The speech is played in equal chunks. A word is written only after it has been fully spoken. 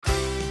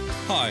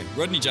Hi,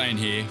 Rodney Jane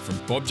here from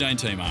Bob Jane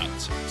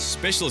T-Marts.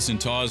 Specialists in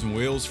tyres and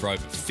wheels for over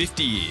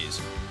 50 years.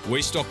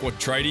 We stock what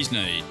tradies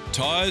need.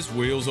 Tyres,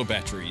 wheels or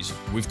batteries,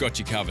 we've got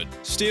you covered.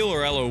 Steel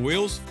or alloy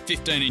wheels,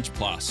 15-inch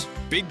plus.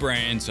 Big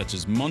brands such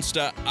as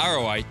Monster,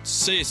 RO8,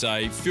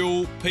 CSA,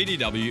 Fuel,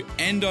 PDW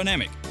and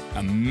Dynamic.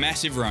 A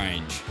massive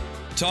range.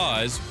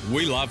 Tyres,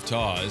 we love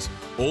tyres.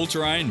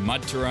 All-terrain,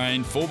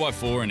 mud-terrain,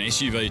 4x4 and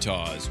SUV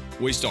tyres.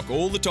 We stock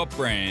all the top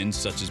brands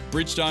such as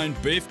Bridgestone,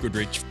 BF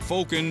Goodrich,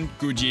 Falcon,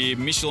 Goodyear,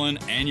 Michelin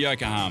and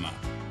Yokohama.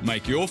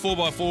 Make your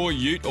 4x4,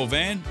 ute or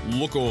van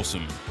look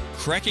awesome.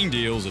 Cracking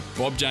deals at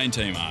Bob Jane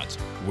T-Marts.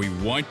 We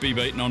won't be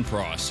beaten on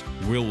price.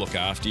 We'll look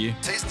after you.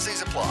 T's and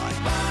C's apply.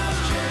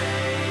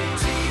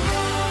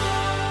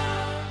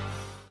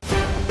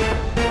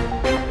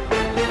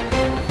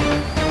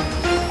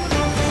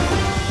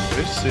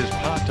 This is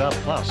Parked Up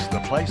Plus, the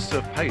place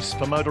of pace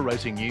for motor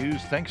racing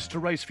news thanks to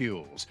Race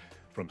Fuels.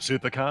 From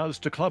supercars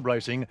to club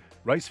racing,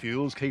 Race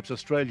Fuels keeps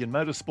Australian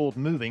motorsport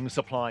moving,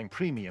 supplying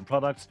premium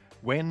products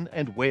when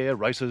and where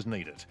racers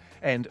need it.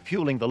 And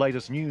fueling the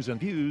latest news and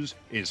views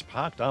is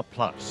Parked Up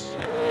Plus.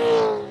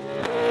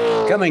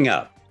 Coming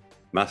up,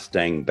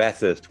 Mustang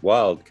Bathurst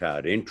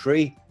wildcard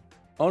entry,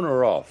 on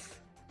or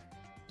off?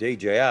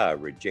 DJR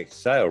rejects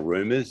sale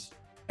rumours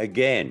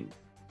again.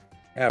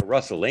 How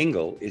Russell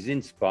Engel is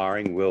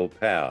inspiring Will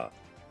Power.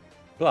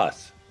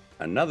 Plus,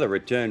 another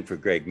return for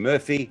Greg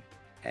Murphy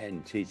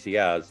and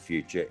TCR's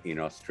future in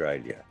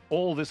Australia.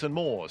 All this and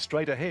more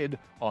straight ahead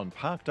on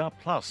Parked Up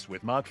Plus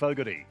with Mark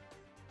Fogarty.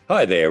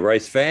 Hi there,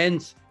 race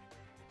fans.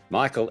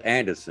 Michael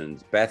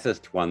Anderson's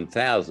Bathurst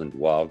 1000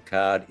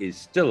 wildcard is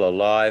still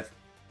alive,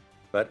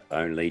 but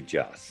only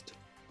just.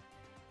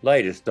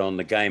 Latest on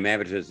the Game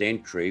Amateurs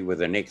entry with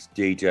the next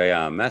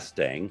DJR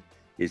Mustang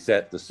is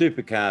that the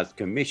Supercars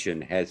Commission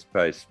has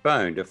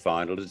postponed a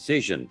final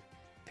decision,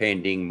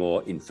 pending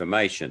more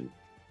information.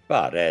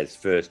 But as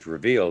first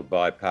revealed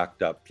by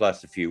Parked Up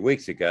Plus a few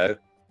weeks ago,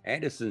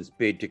 Anderson's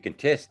bid to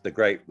contest the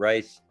great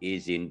race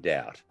is in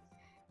doubt.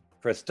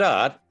 For a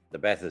start, the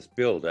Bathurst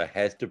builder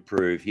has to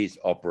prove his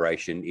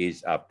operation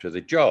is up to the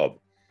job.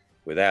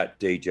 Without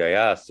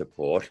DJR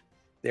support,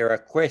 there are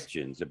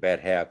questions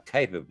about how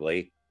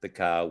capably the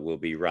car will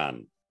be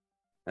run.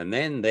 And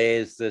then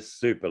there's the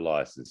super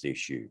license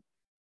issue.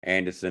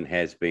 Anderson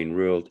has been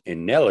ruled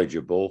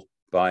ineligible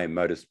by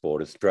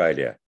Motorsport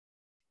Australia.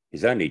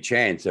 His only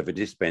chance of a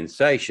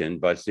dispensation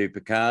by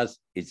Supercars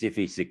is if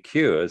he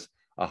secures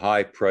a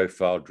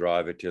high-profile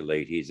driver to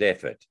lead his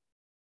effort.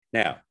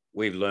 Now,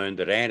 we've learned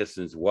that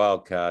Anderson's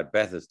wildcard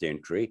Bathurst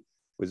entry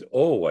was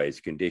always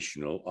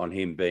conditional on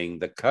him being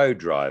the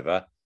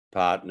co-driver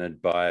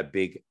partnered by a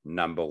big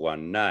number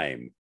one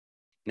name.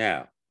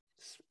 Now,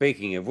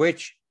 speaking of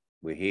which,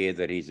 we hear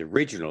that his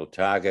original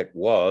target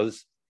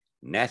was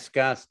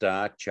NASCAR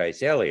star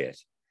Chase Elliott,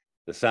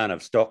 the son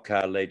of stock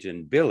car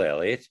legend Bill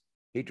Elliott.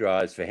 He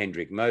drives for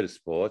Hendrick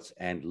Motorsports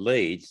and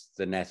leads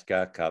the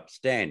NASCAR Cup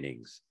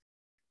standings.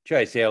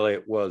 Chase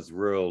Elliott was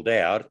ruled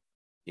out,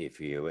 if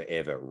he were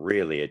ever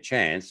really a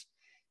chance,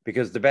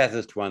 because the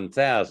Bathurst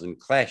 1000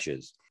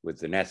 clashes with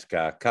the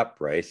NASCAR Cup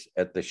race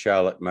at the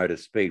Charlotte Motor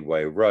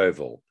Speedway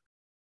Roval.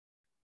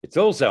 It's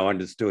also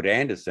understood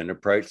Anderson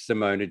approached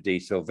Simona Di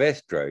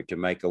Silvestro to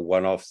make a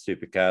one-off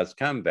Supercars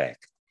comeback.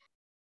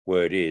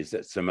 Word is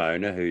that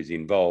Simona, who's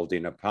involved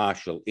in a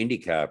partial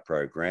IndyCar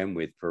program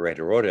with Paretta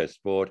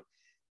Autosport,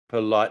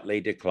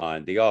 politely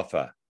declined the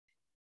offer.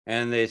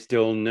 And there's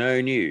still no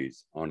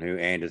news on who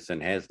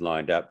Anderson has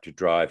lined up to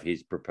drive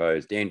his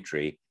proposed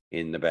entry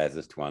in the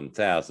Bathurst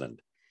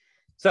 1000.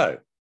 So,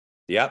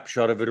 the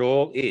upshot of it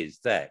all is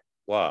that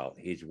while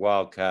his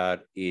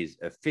wildcard is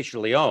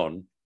officially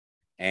on,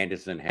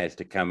 Anderson has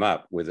to come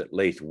up with at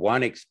least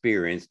one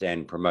experienced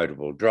and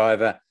promotable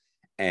driver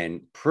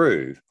and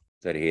prove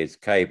that he is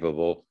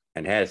capable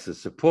and has the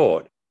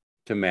support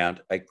to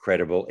mount a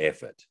credible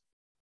effort.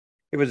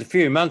 It was a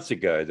few months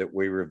ago that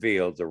we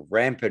revealed the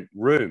rampant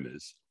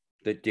rumours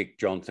that Dick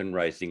Johnson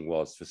Racing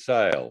was for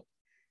sale.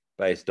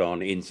 Based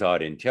on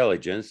inside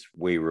intelligence,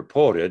 we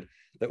reported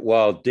that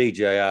while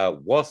DJR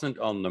wasn't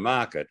on the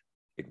market,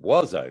 it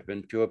was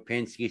open to a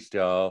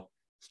Penske-style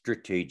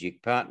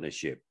strategic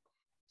partnership.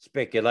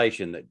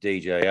 Speculation that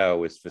DJR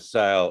was for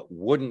sale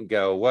wouldn't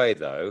go away,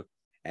 though,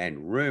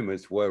 and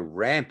rumours were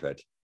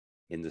rampant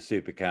in the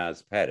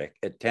Supercars paddock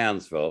at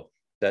Townsville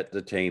that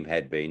the team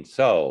had been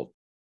sold.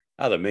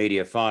 Other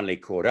media finally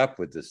caught up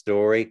with the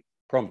story,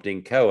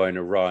 prompting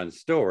co-owner Ryan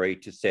Story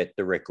to set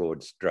the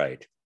record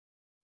straight.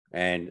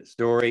 And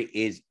Story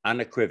is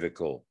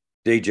unequivocal.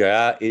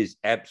 DJR is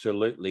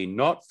absolutely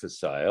not for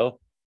sale,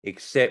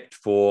 except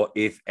for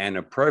if an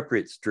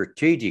appropriate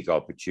strategic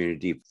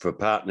opportunity for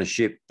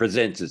partnership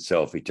presents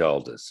itself, he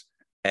told us,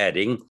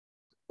 adding,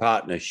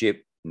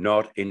 partnership,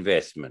 not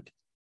investment.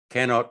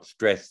 Cannot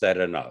stress that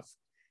enough.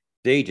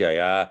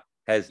 DJR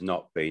has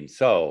not been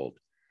sold.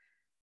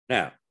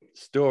 Now,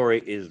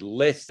 Story is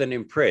less than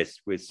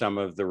impressed with some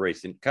of the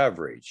recent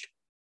coverage.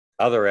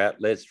 Other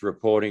outlets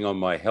reporting on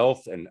my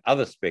health and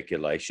other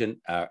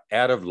speculation are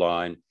out of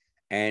line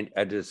and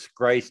a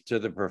disgrace to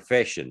the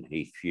profession,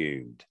 he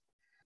fumed.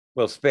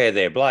 Well, spare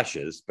their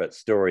blushes, but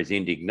Story's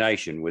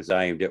indignation was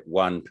aimed at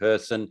one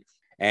person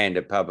and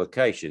a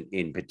publication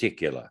in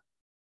particular.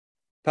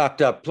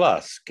 Parked Up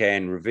Plus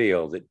can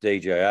reveal that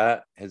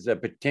DJR has a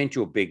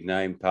potential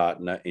big-name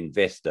partner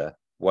investor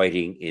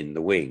waiting in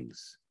the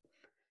wings.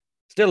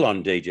 Still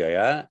on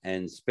DJR,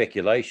 and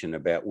speculation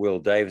about Will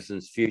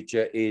Davison's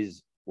future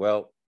is,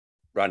 well,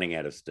 running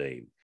out of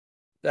steam.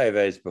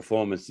 Davo's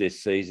performance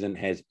this season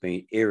has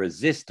been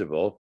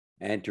irresistible,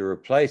 and to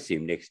replace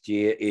him next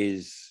year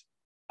is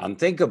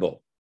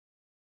unthinkable.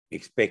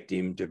 Expect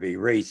him to be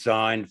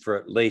re-signed for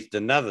at least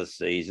another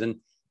season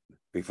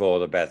before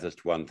the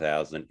Bathurst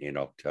 1000 in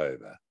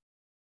October.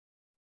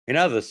 In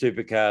other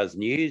supercars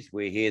news,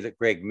 we hear that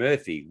Greg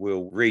Murphy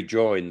will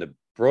rejoin the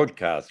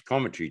broadcast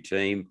commentary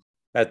team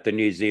at the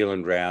New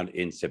Zealand round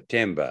in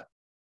September.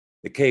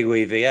 The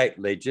Kiwi V8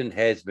 legend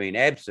has been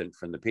absent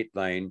from the pit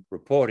lane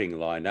reporting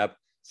lineup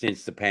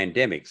since the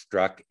pandemic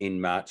struck in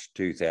March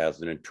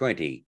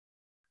 2020.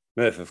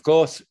 Murph, of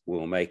course,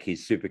 will make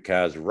his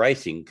supercars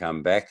racing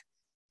comeback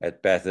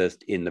at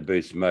Bathurst in the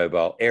Boost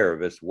Mobile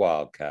Erebus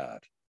wildcard.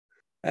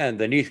 And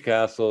the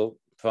Newcastle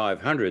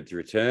 500's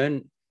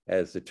return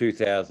as the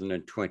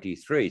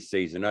 2023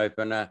 season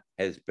opener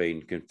has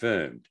been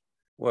confirmed.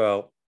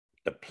 Well,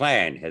 the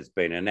plan has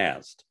been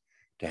announced.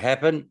 To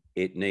happen,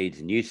 it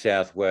needs New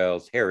South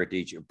Wales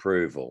heritage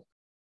approval.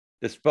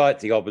 Despite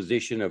the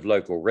opposition of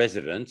local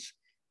residents,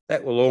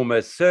 that will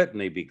almost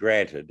certainly be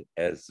granted,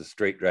 as the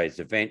street race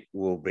event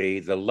will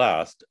be the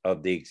last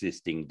of the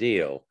existing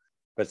deal.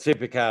 But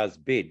Supercars'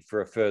 bid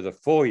for a further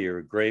 4-year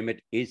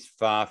agreement is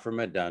far from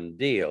a done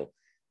deal,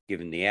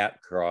 given the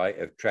outcry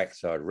of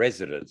trackside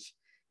residents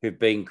who've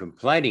been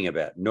complaining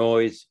about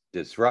noise,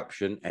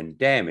 disruption and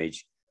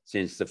damage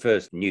since the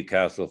first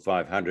Newcastle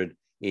 500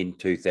 in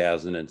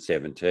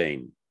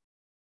 2017.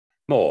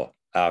 More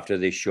after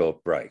this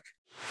short break.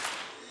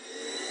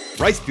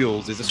 Race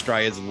Fuels is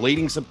Australia's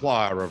leading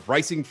supplier of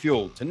racing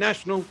fuel to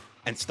national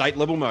and state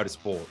level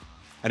motorsport,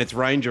 and its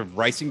range of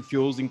racing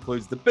fuels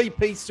includes the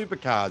BP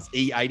Supercars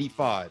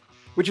E85,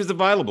 which is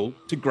available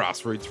to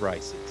grassroots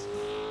races.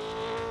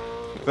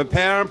 For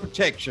power and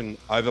protection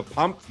over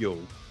pump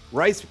fuel,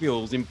 Race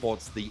Fuels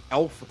imports the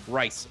Elf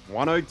Race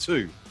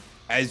 102,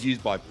 as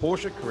used by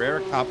Porsche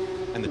Carrera Cup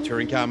and the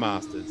Touring Car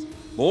Masters.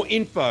 More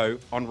info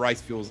on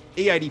Race Fuels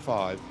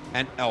E85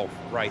 and Elf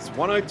Race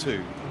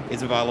 102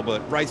 is available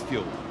at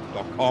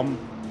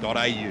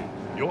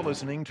racefuel.com.au. You're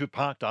listening to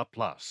Parked Up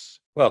Plus.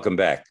 Welcome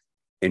back.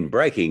 In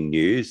breaking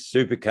news,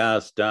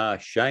 supercar star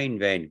Shane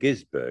Van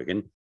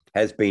Gisbergen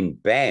has been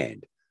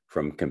banned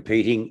from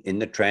competing in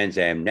the Trans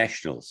Am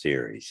National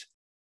Series.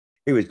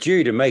 He was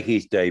due to make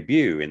his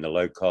debut in the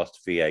low-cost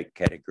V8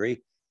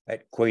 category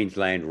at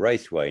Queensland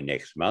Raceway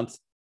next month,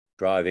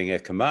 driving a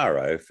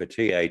Camaro for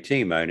TA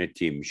team owner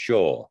Tim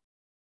Shaw.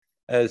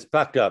 As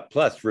Parked Up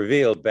Plus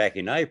revealed back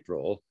in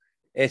April,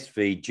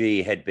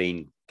 SVG had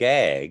been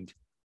gagged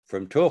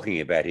from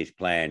talking about his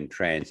planned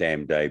Trans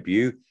Am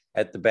debut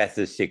at the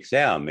Bathurst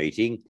 6-hour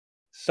meeting,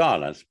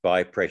 silenced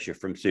by pressure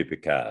from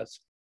supercars.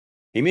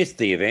 He missed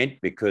the event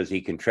because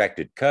he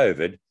contracted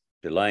COVID,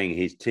 delaying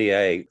his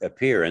TA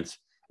appearance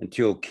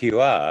until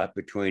QR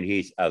between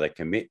his other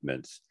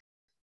commitments.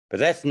 But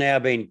that's now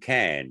been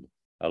canned,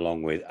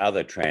 along with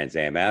other Trans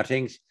Am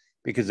outings,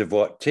 because of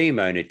what team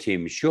owner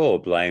Tim Shaw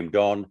blamed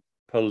on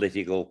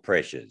political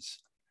pressures.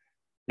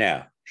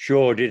 Now,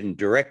 Shaw didn't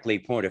directly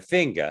point a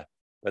finger,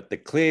 but the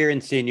clear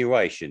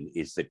insinuation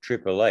is that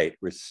Triple Eight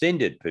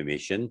rescinded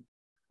permission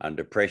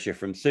under pressure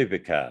from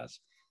supercars,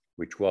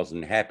 which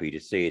wasn't happy to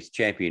see its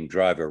champion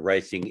driver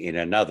racing in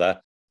another,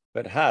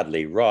 but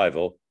hardly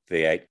rival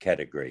V8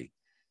 category.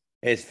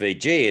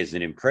 SVG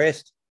isn't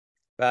impressed,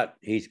 but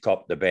he's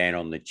copped the ban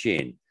on the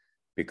chin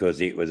because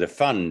it was a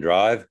fun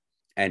drive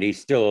and he's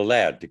still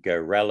allowed to go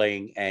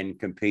rallying and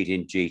compete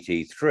in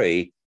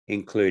GT3,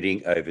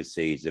 including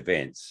overseas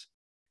events.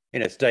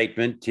 In a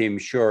statement, Tim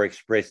Shaw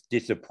expressed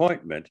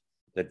disappointment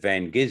that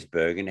Van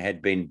Gisbergen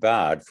had been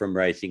barred from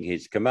racing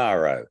his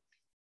Camaro.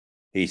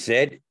 He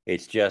said,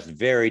 "It's just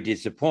very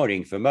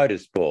disappointing for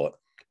motorsport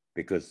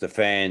because the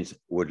fans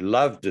would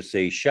love to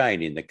see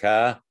Shane in the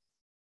car.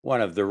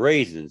 One of the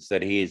reasons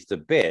that he is the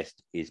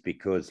best is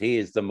because he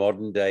is the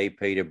modern day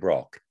Peter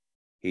Brock.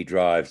 He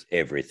drives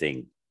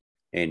everything."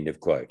 End of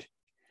quote.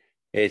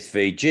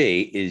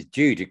 SVG is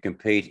due to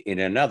compete in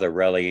another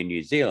rally in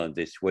New Zealand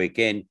this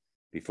weekend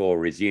before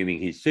resuming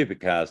his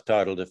supercars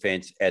title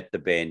defence at the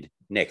Bend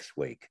next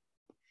week.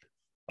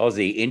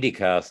 Aussie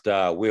IndyCar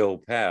star Will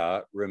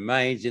Power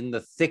remains in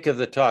the thick of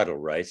the title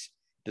race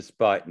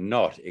despite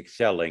not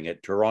excelling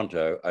at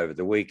Toronto over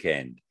the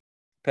weekend.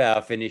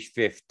 Power finished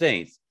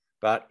 15th,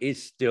 but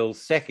is still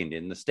second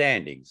in the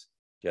standings,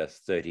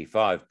 just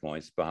 35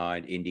 points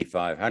behind Indy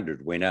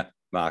 500 winner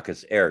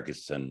Marcus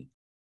Ericsson.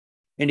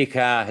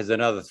 IndyCar has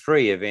another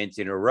 3 events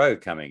in a row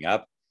coming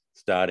up,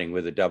 starting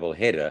with a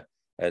double-header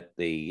at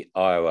the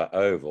Iowa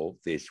Oval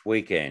this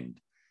weekend.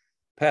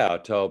 Power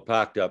told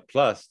Parked Up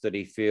Plus that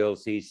he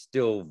feels he's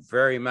still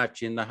very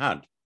much in the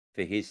hunt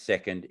for his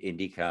second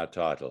IndyCar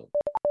title.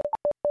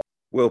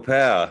 Will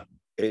Power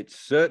It's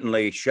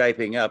certainly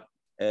shaping up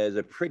as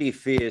a pretty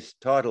fierce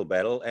title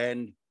battle,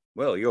 and,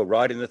 well, you're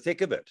right in the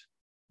thick of it.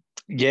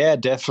 Yeah,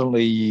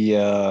 definitely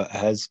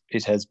has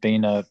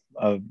been a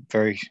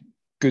very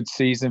good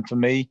season for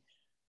me.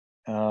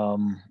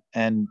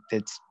 And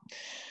it's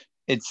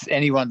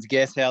anyone's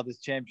guess how this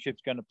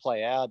championship's going to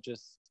play out,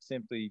 just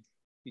simply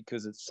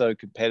because it's so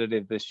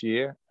competitive this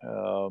year.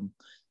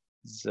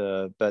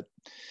 But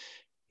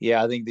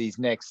yeah, I think these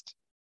next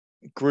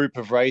group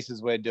of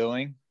races we're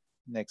doing,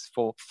 next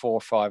four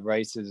or five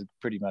races, are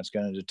pretty much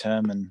going to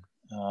determine,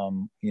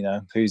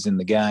 who's in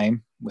the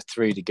game with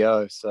 3 to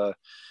go. So,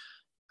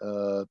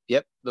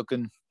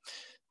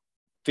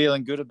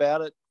 feeling good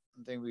about it.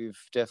 I think we've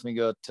definitely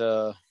got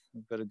a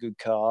good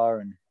car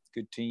and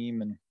good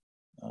team, and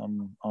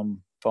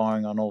I'm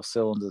firing on all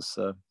cylinders.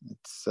 So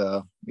it's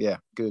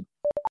good.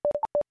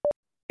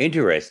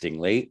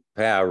 Interestingly,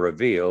 Power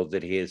revealed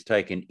that he has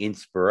taken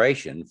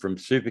inspiration from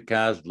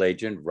Supercars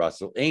legend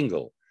Russell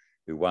Ingall,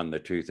 who won the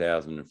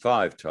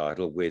 2005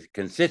 title with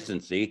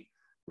consistency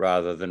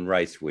rather than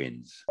race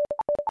wins.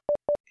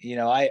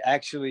 I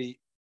actually,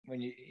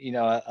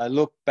 I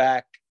look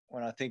back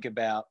when I think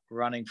about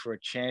running for a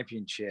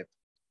championship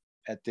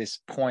at this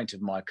point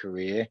of my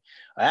career,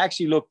 I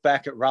actually look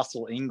back at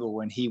Russell Ingall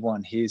when he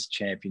won his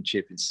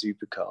championship in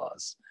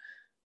Supercars.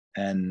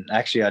 And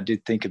actually, I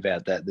did think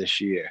about that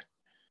this year,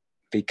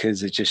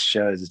 because it just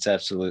shows it's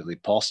absolutely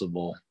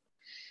possible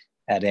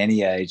at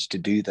any age to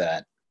do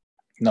that.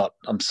 Not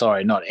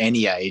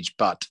any age,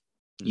 but,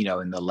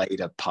 in the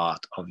later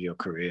part of your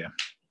career.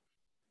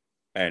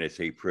 And as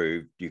he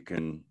proved, you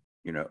can,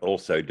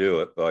 also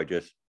do it by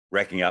just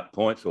racking up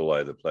points all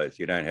over the place.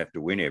 You don't have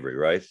to win every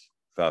race.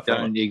 Far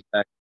from it.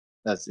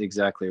 That's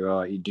exactly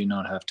right. You do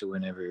not have to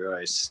win every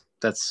race.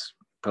 That's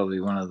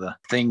probably one of the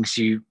things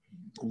you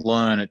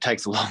learn. It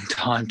takes a long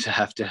time to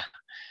have to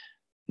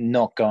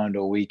not go into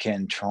a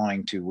weekend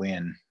trying to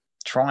win.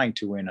 Trying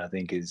to win, I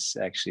think, is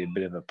actually a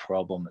bit of a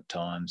problem at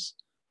times.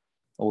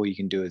 All you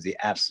can do is the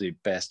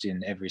absolute best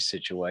in every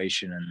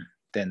situation, and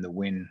then the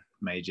win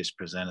may just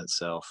present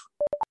itself.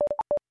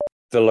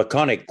 The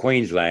laconic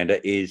Queenslander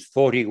is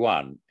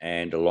 41,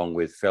 and along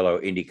with fellow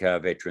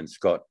IndyCar veteran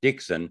Scott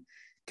Dixon,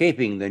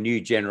 keeping the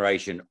new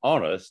generation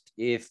honest,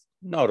 if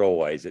not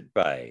always at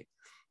bay.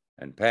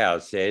 And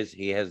Powers says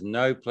he has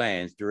no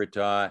plans to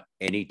retire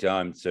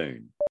anytime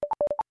soon.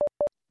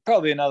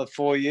 Probably another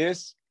 4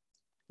 years.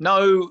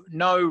 No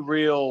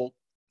real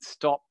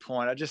stop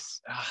point.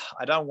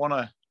 I don't want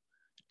to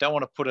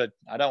put a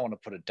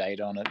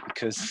date on it,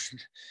 because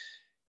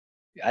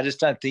I just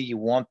don't think you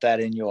want that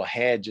in your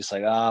head. Just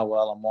like,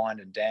 I'm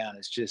winding down.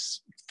 It's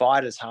just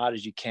fight as hard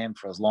as you can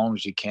for as long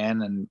as you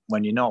can. And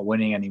when you're not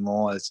winning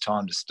anymore, it's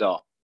time to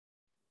stop.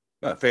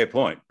 Well, fair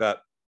point.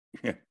 But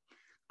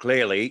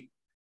clearly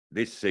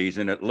this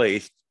season at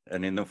least,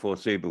 and in the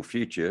foreseeable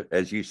future,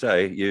 as you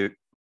say, you're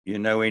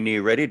nowhere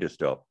near ready to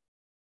stop.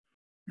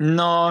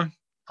 No,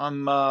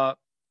 I've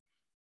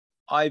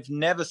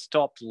never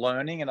stopped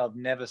learning, and I've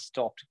never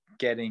stopped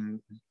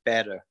getting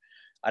better.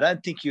 I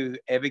don't think you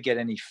ever get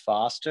any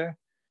faster.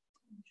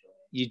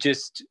 You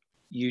just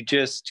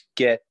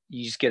get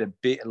a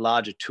bit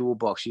larger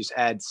toolbox. You just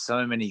add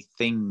so many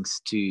things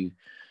to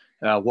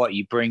what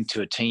you bring to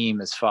a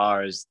team, as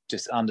far as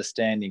just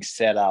understanding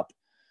setup,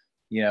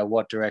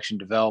 what direction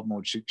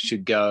development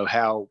should go,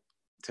 how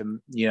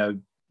to,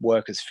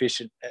 work as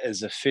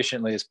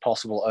efficiently as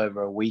possible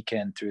over a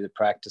weekend through the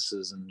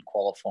practices and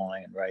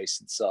qualifying and race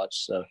and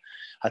such. So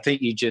I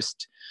think you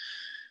just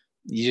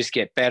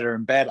get better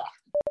and better.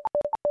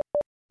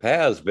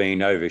 Power's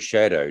been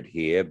overshadowed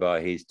here by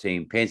his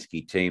Team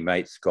Penske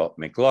teammate Scott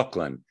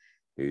McLaughlin,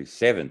 who's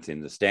 7th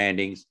in the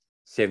standings,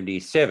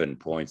 77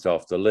 points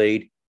off the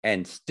lead,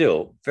 and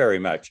still very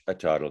much a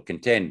title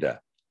contender.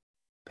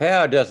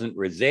 Power doesn't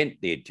resent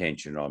the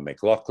attention on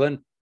McLaughlin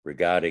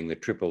regarding the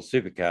Triple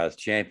Supercars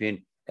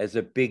champion as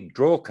a big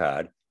draw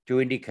card to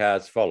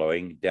IndyCar's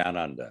following down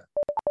under.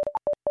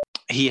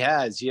 He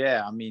has,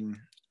 yeah. I mean,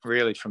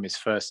 really from his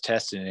first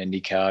test in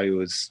IndyCar,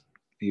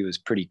 he was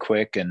pretty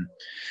quick and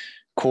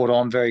caught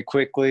on very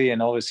quickly,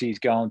 and obviously he's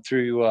going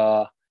through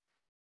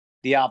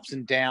the ups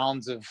and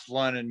downs of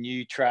learning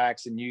new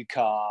tracks, a new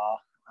car,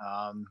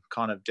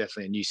 kind of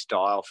definitely a new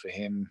style for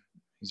him.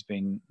 He's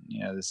been,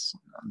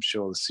 I'm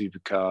sure the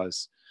supercar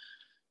is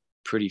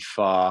pretty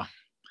far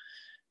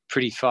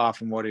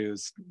from what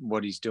he's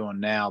doing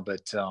now,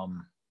 but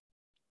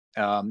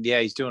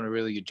he's doing a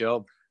really good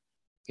job.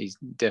 He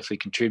definitely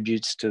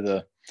contributes to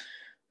the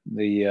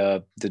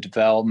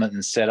development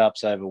and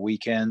setups over a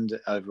weekend,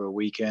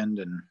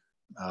 and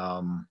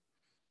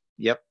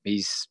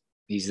he's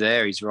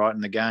there. He's right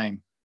in the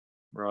game.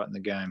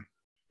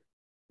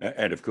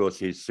 And of course,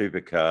 his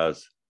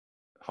supercars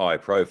high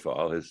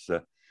profile is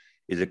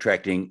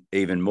attracting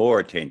even more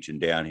attention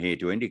down here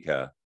to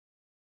IndyCar.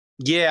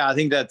 Yeah, I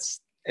think it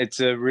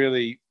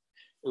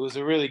was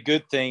a really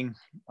good thing.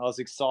 I was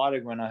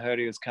excited when I heard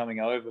he was coming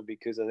over,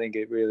 because I think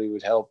it really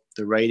would help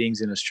the ratings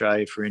in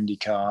Australia for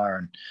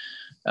IndyCar,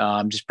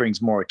 and just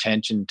brings more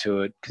attention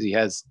to it, because he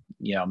has,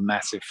 a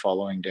massive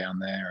following down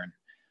there.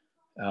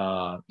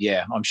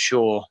 yeah, I'm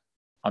sure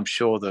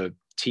the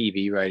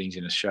TV ratings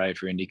in Australia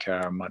for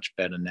IndyCar are much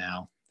better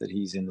now that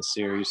he's in the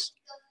series.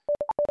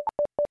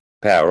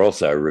 Power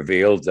also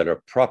revealed that a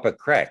proper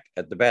crack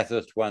at the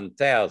Bathurst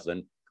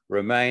 1000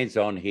 remains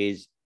on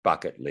his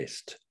bucket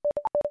list.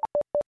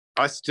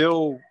 I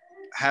still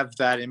have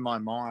that in my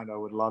mind. I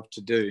would love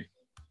to do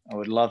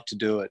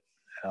it.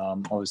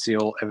 Obviously,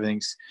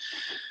 everything's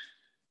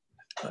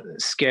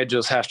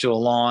schedules have to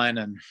align,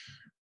 and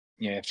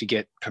you have to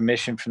get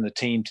permission from the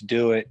team to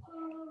do it.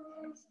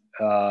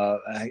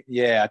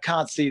 I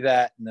can't see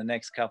that in the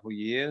next couple of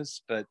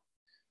years, but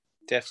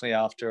definitely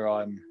after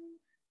I'm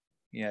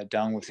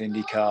done with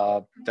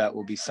IndyCar, that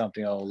will be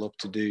something I'll look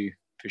to do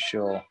for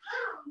sure.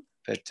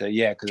 But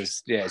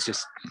because it's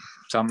just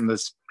something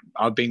that's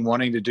I've been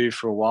wanting to do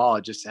for a while. I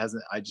just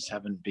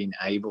haven't been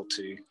able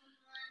to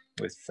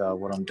with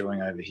what I'm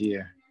doing over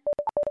here.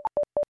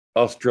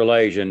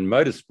 Australasian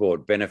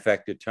motorsport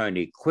benefactor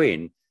Tony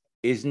Quinn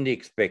isn't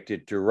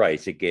expected to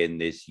race again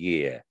this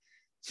year.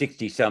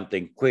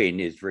 60-something Quinn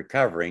is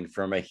recovering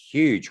from a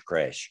huge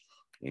crash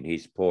in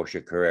his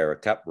Porsche Carrera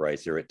Cup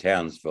racer at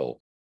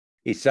Townsville.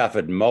 He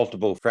suffered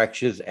multiple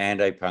fractures and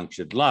a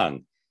punctured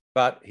lung,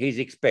 but he's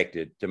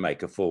expected to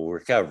make a full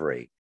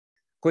recovery.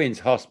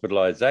 Quinn's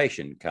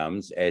hospitalisation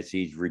comes as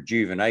his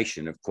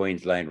rejuvenation of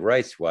Queensland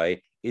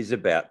Raceway is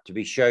about to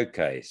be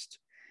showcased.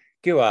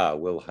 QR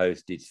will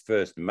host its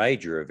first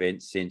major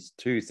event since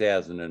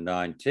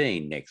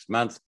 2019 next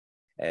month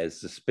as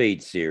the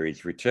Speed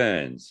Series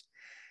returns.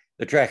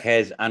 The track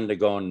has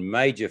undergone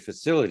major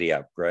facility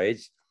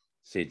upgrades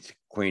since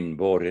Quinn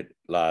bought it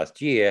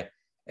last year,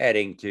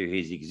 adding to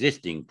his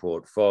existing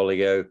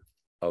portfolio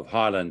of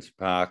Highlands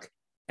Park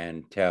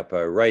and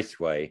Taupo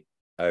Raceway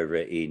over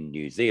in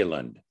New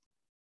Zealand.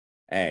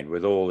 And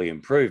with all the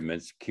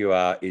improvements,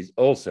 QR is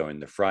also in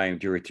the frame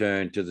to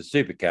return to the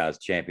Supercars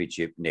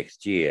Championship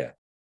next year.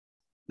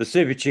 The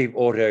Supercheap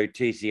Auto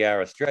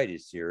TCR Australia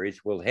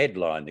Series will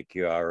headline the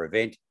QR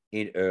event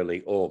in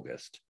early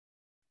August.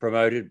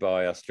 Promoted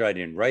by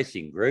Australian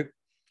Racing Group,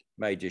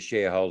 major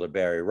shareholder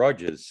Barry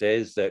Rogers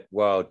says that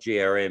while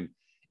GRM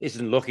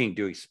isn't looking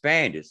to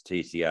expand its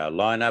TCR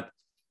lineup,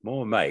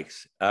 more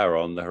makes are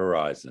on the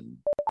horizon.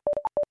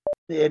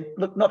 Yeah,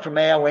 look, not from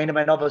our end. I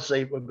mean,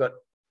 obviously, we've got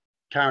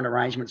current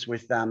arrangements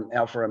with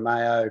Alfa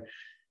Romeo,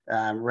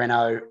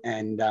 Renault,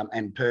 and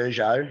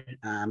Peugeot.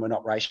 We're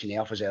not racing the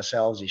Alfas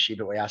ourselves this year,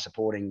 but we are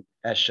supporting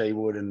Ash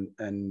Seawood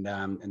and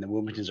the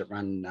Wilmingtons that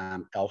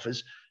run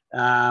Alfas.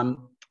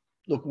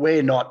 Look,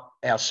 we're not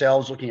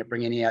ourselves looking at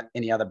bringing out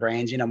any other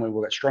brands in. I mean,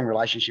 we've got strong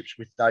relationships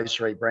with those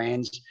three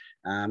brands.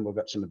 We've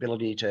got some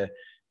ability to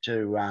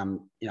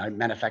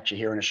manufacture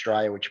here in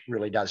Australia, which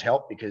really does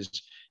help because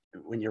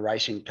when you're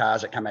racing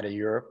cars that come out of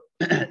Europe,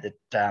 things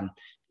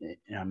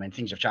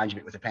have changed a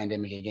bit with the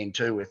pandemic again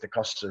too, with the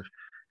costs of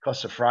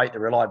freight, the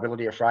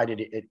reliability of freight.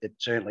 It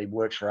certainly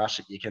works for us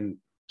that you can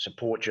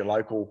support your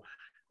local,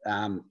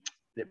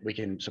 that we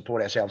can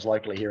support ourselves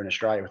locally here in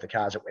Australia with the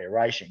cars that we're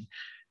racing.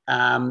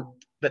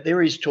 But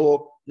there is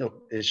talk,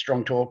 look, there's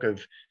strong talk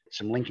of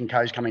some Lincoln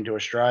Co's coming to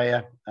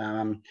Australia.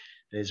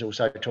 There's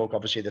also talk,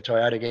 obviously, the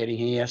Toyota getting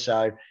here.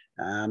 So,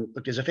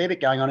 look, there's a fair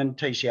bit going on in the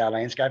TCR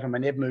landscape. I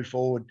mean, they've moved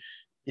forward,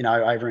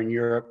 over in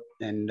Europe,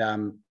 and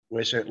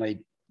we're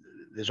certainly,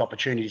 there's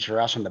opportunities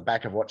for us on the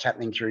back of what's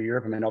happening through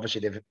Europe. I mean,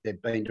 obviously,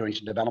 they've been doing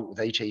some development with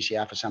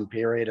eTCR for some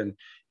period,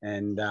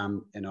 and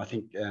I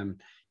think,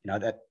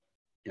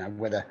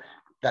 whether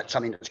that's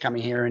something that's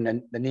coming here in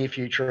the near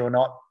future or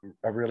not,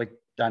 I really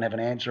don't have an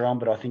answer on.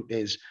 But I think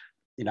there's,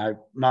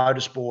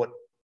 motorsport,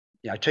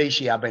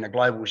 TCR being a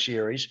global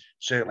series,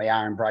 certainly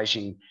are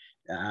embracing,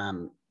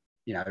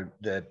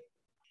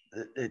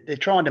 they're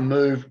trying to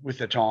move with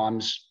the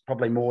times,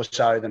 probably more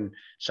so than,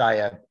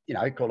 say,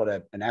 call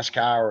it a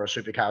NASCAR or a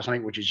supercar or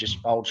something, which is just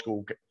old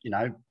school,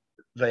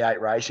 V8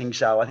 racing.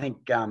 So I think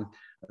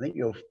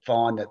you'll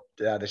find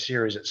that the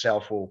series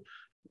itself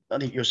I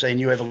think you'll see a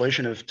new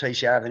evolution of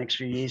TCR over the next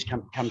few years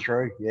come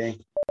through. Yeah.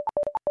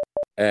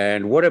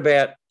 And what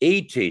about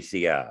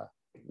eTCR?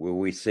 Will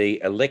we see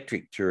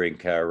electric touring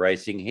car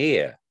racing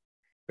here?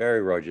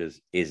 Barry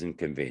Rogers isn't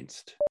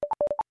convinced.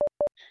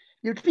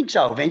 You'd think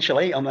so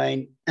eventually. I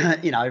mean,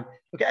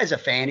 look, as a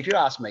fan, if you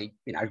ask me,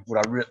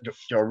 would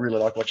do I really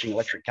like watching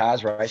electric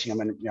cars racing? I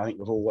mean, I think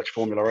we've all watched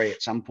Formula E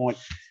at some point.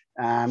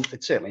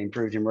 It's certainly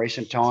improved in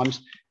recent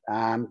times.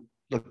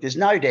 Look, there's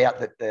no doubt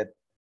that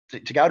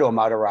to go to a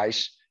motor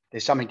race,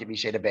 there's something to be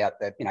said about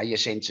that, your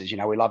senses.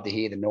 We love to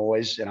hear the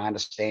noise, and I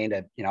understand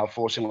that, a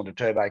four-cylinder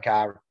turbo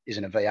car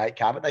isn't a V8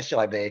 car, but they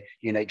still have their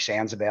unique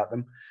sounds about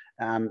them.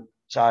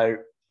 So,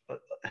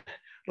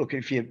 look,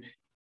 if you,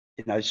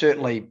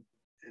 certainly,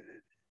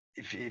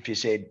 if you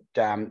said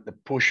the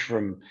push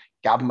from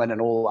government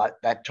and all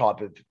that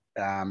type of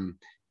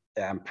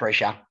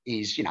pressure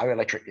is,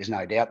 electric, there's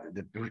no doubt that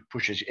the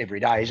push is every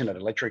day, isn't it?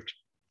 Electric,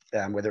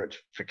 whether it's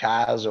for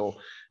cars or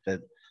for,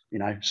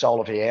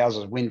 solar for your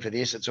houses, wind for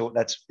this, it's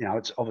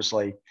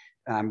obviously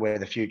where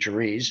the future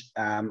is.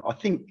 I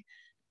think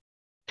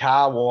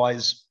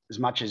car-wise, as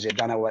much as they've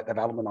done all that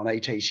development on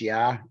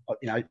eTCR,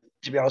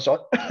 to be honest,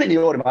 in the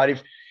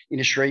automotive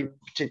industry,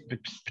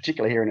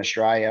 particularly here in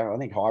Australia, I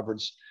think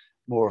hybrids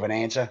more of an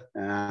answer,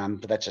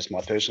 but that's just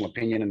my personal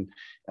opinion. And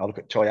I look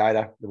at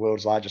Toyota, the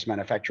world's largest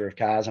manufacturer of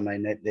cars. I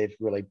mean, they've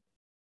really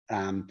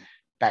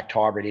backed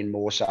hybrid in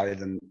more so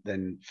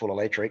than full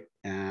electric.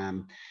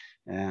 Actually,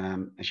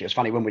 it was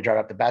funny when we drove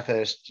up to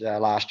Bathurst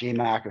last year,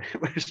 Mark.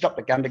 We stopped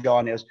at Gundagai,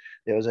 and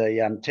there was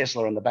a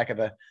Tesla on the back of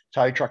a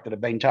tow truck that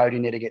had been towed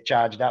in there to get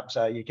charged up.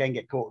 So you can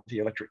get caught with the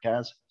electric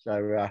cars.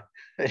 So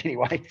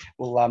anyway,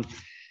 well, I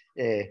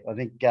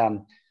think I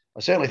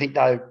certainly think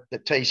though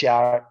that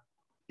TCR,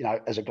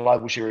 as a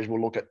global series,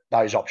 will look at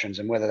those options,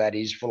 and whether that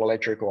is full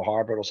electric or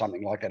hybrid or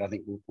something like that. I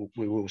think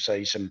we will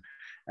see some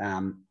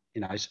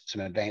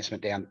some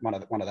advancement down one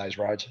of those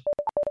roads.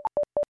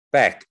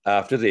 Back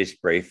after this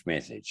brief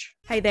message.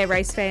 Hey there,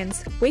 race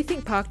fans. We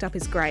think Parked Up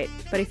is great,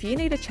 but if you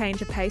need a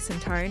change of pace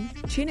and tone,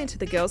 tune into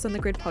the Girls on the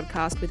Grid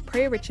podcast with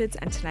Priya Richards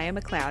and Tanea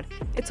McLeod.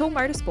 It's all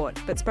motorsport,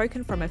 but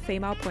spoken from a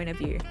female point of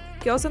view.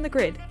 Girls on the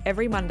Grid,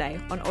 every Monday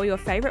on all your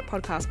favourite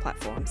podcast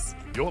platforms.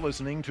 You're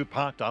listening to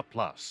Parked Up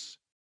Plus.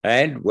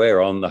 And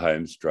we're on the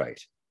home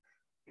straight.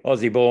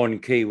 Aussie-born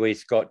Kiwi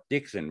Scott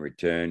Dixon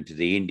returned to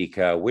the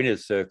IndyCar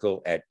Winners'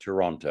 Circle at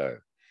Toronto.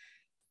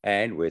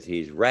 And with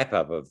his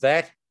wrap-up of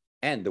that,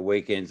 and the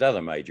weekend's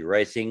other major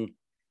racing,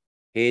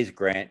 here's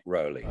Grant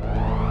Rowley.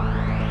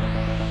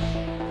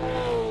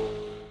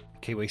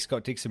 Kiwi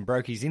Scott Dixon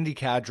broke his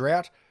IndyCar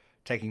drought,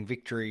 taking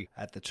victory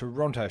at the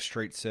Toronto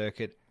Street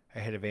Circuit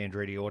ahead of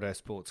Andretti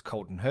Autosport's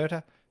Colton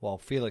Herta, while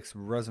Felix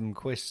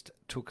Rosenqvist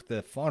took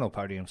the final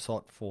podium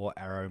slot for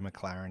Arrow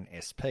McLaren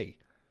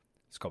SP.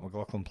 Scott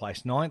McLaughlin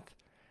placed 9th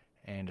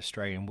and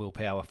Australian Will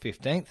Power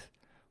 15th,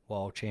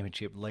 while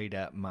championship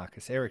leader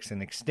Marcus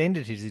Ericsson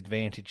extended his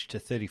advantage to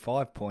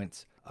 35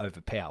 points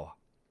over Power.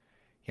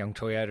 Young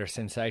Toyota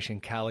sensation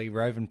Kalle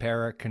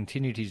Rovanperä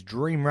continued his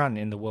dream run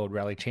in the World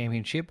Rally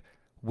Championship,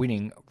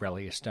 winning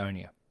Rally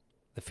Estonia.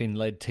 The Finn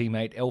led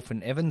teammate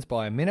Elfyn Evans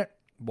by a minute,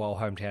 while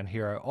hometown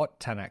hero Ott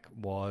Tanak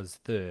was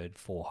third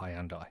for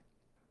Hyundai.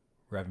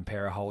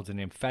 Rovanperä holds an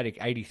emphatic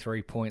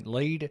 83-point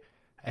lead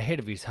ahead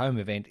of his home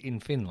event in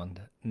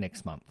Finland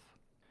next month.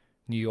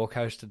 New York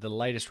hosted the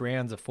latest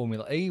rounds of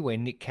Formula E, where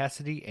Nick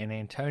Cassidy and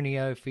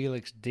Antonio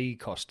Felix da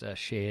Costa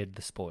shared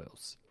the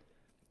spoils.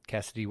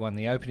 Cassidy won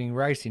the opening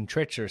race in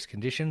treacherous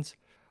conditions,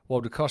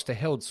 while da Costa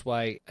held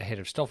sway ahead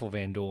of Stoffel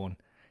Vandoorne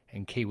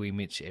and Kiwi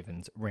Mitch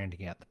Evans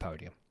rounding out the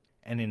podium.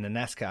 And in the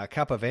NASCAR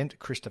Cup event,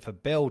 Christopher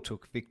Bell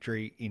took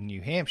victory in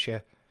New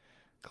Hampshire,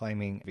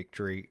 claiming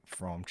victory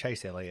from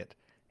Chase Elliott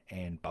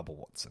and Bubba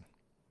Watson.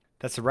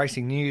 That's the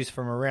racing news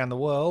from around the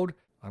world.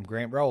 I'm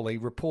Grant Rowley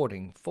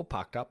reporting for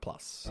Parked Up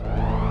Plus.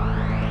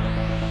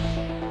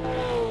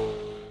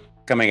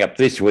 Coming up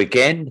this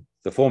weekend,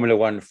 the Formula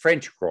One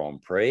French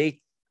Grand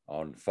Prix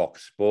on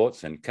Fox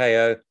Sports and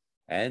KO,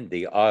 and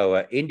the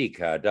Iowa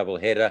IndyCar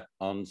doubleheader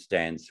on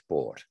Stan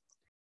Sport.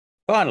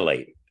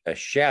 Finally, a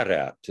shout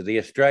out to the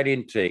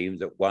Australian team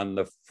that won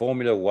the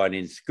Formula One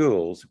in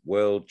Schools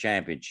World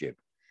Championship.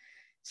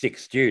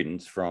 6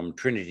 students from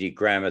Trinity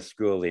Grammar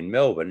School in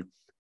Melbourne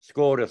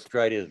scored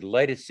Australia's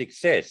latest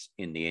success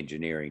in the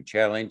Engineering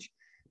Challenge,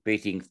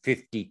 beating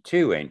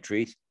 52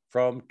 entries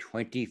from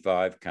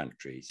 25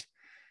 countries.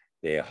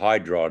 Their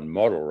Hydron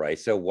model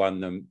racer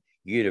won them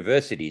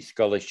university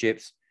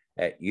scholarships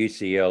at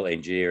UCL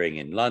Engineering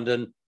in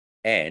London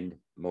and,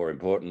 more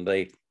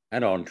importantly,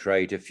 an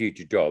entree to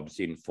future jobs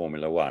in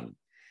Formula One.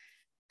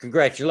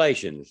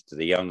 Congratulations to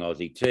the young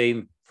Aussie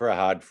team for a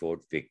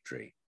hard-fought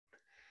victory.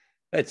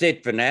 That's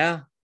it for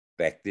now.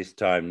 Back this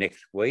time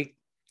next week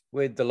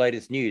with the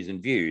latest news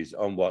and views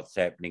on what's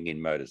happening in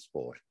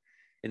motorsport.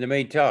 In the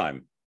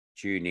meantime,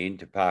 tune in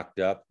to Parked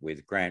Up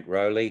with Grant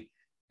Rowley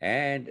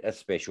and a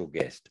special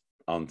guest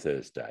on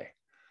Thursday.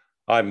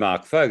 I'm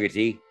Mark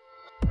Fogarty.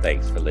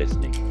 Thanks for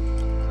listening.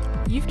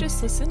 You've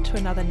just listened to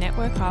another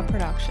Network R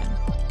production.